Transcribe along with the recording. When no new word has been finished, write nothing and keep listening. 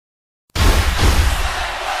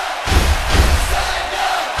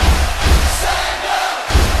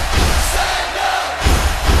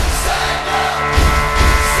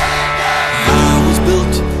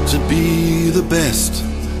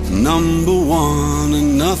on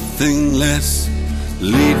and nothing less.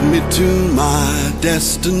 Lead me to my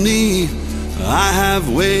destiny. I have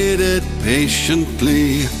waited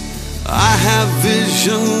patiently. I have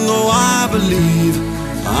vision, oh I believe.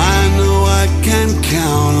 I know I can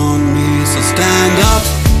count on me. So stand up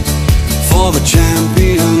for the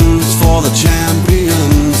champions, for the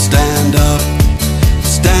champions. Stand up,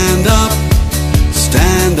 stand up,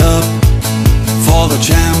 stand up for the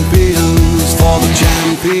champions, for the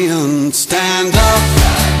champions. Stand up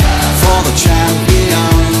for the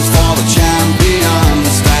champions, for the champions.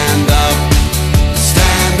 Stand up,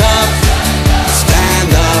 stand up,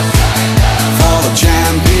 stand up for the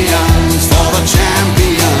champions, for the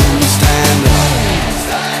champions. Stand up,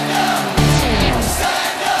 stand up,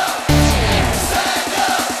 stand up, stand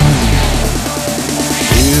up.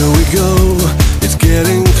 Here we go, it's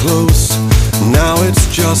getting close. Now it's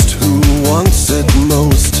just who wants it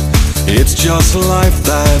most. It's just life,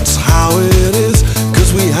 that's how it is.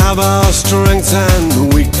 'Cause we have our strengths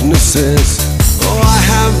and weaknesses. Oh, I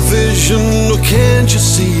have vision, oh, can't you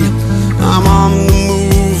see? I'm on the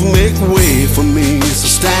move, make way for me. So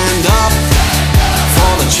stand up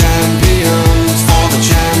for the champions, for the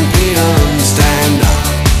champions. Stand up,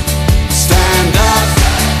 stand up,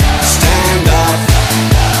 stand up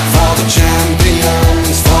for the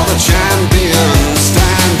champions, for the champions.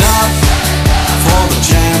 Stand up for the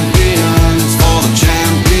champions, for the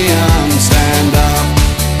champions. Stand up,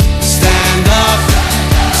 stand up,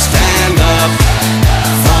 stand up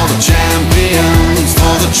for the champions,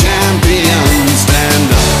 for the champions. Stand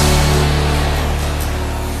up.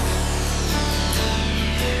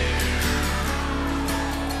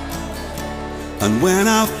 And when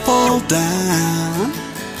I fall down,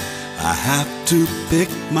 I have to pick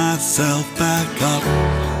myself back up.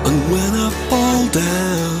 And when I fall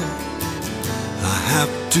down, I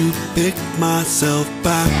have to pick myself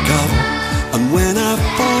back up. And when I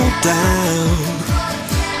fall down,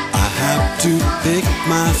 I have to pick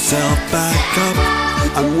myself back up.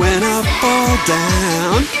 And when I fall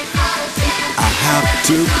down, I have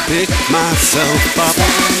to pick myself up.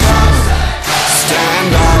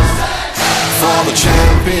 Stand up for the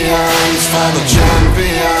champions, for the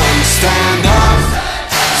champions. Stand up,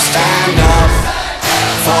 stand up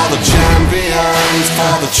for the champions,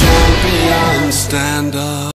 for the champions. Stand up.